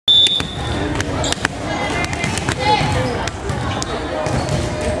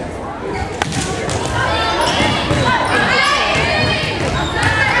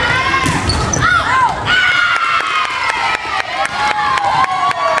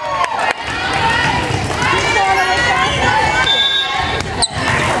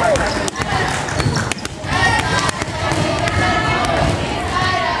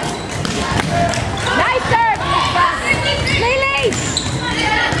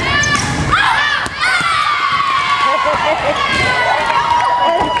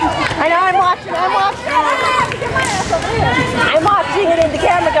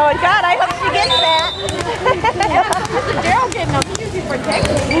camera going, God, I hope she gets that. Gerald getting them. He usually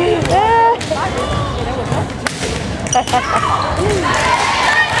protects me.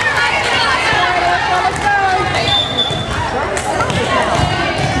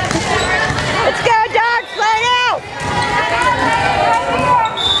 Let's go, dogs, slide out.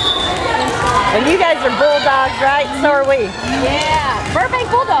 And you guys are Bulldogs, right? So are we. Yeah.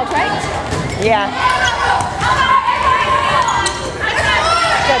 Burbank Bulldogs, right? Yeah.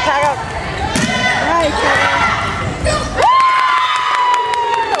 Go, Tago. Nice,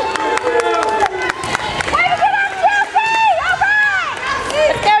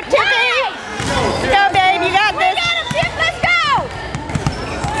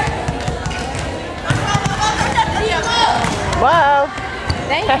 whoa.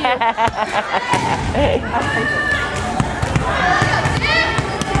 Thank you.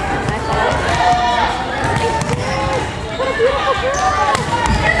 What a beautiful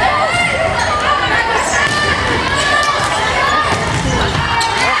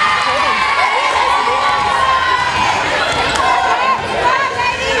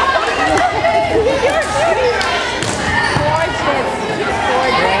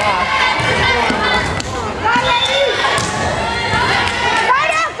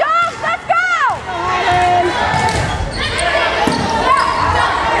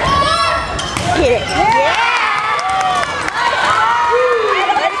girl.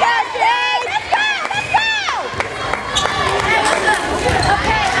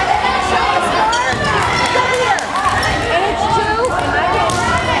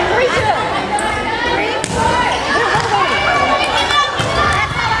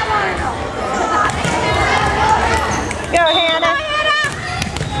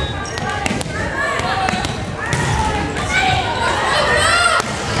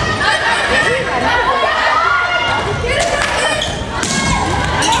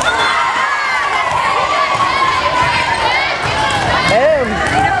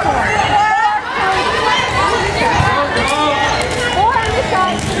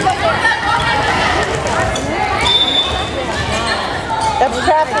 That's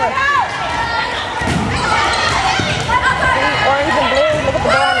chocolate. Orange and blue, look at the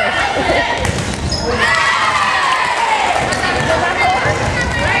banners.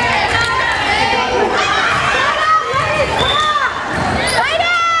 Side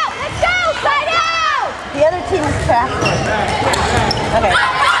out! Let's go! Side out! The other team is chocolate. Okay.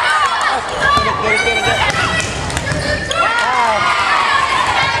 Get it. Wow.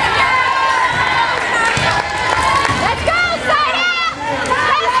 Let's go! Side out!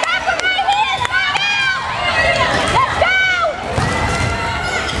 Let's stop from right here! Side out! Let's go!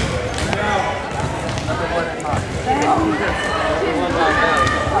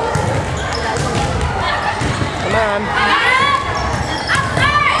 Come on.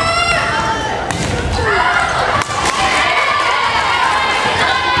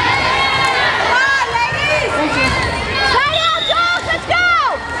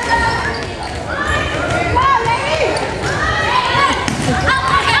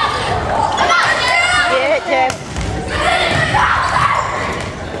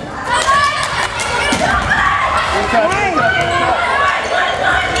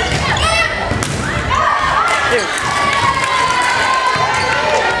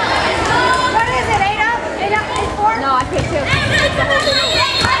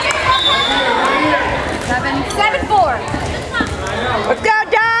 Let's go,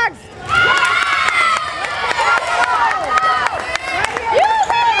 dogs!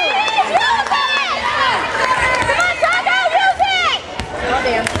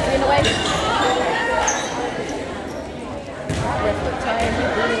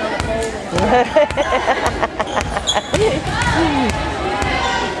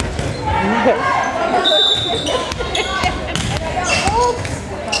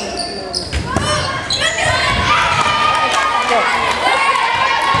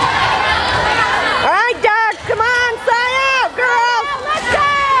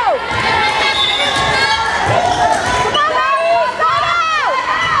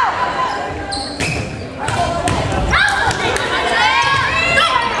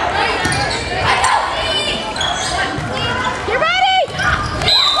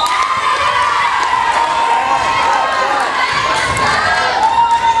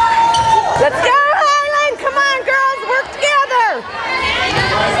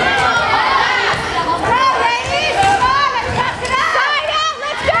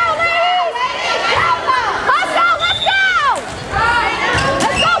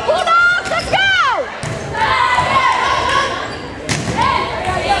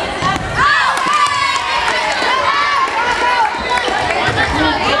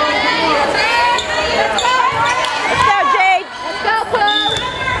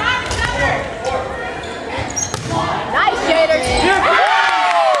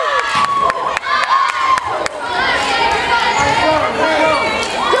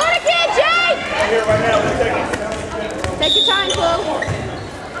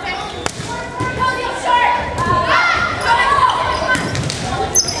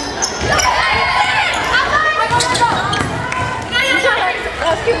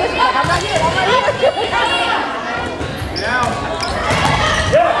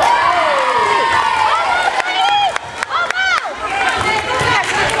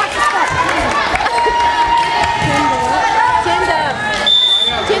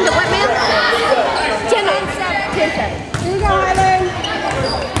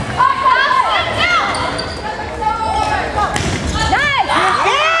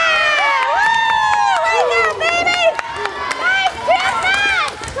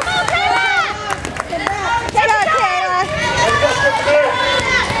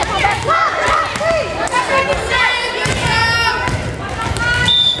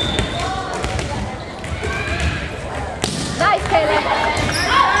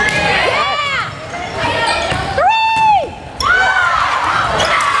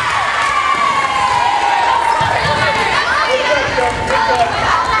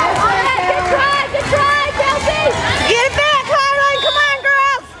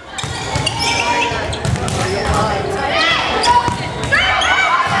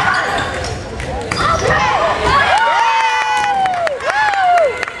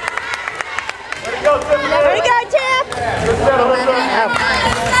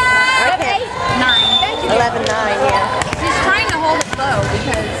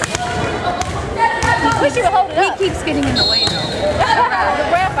 keeps getting in the way though. The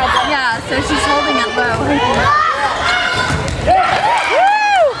ref, I don't. Yeah, so she's holding it low.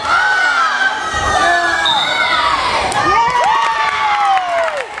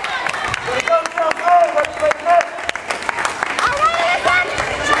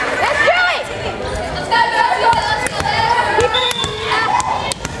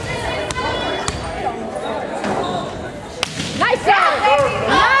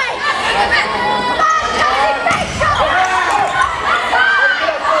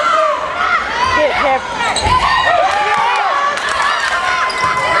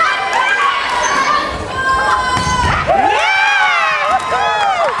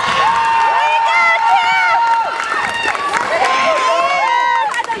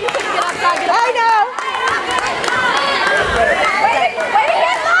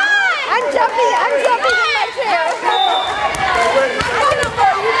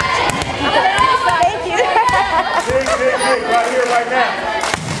 Right here, right now.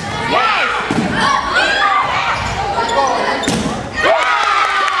 Yes!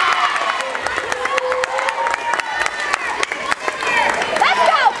 Let's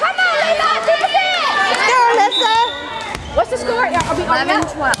go! Come on, Lisa! This is it! Let's go, Alyssa! What's the score? Yeah, are we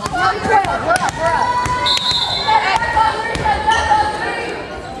 11-12. 11-12. We're up, we're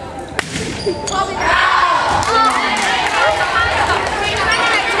up.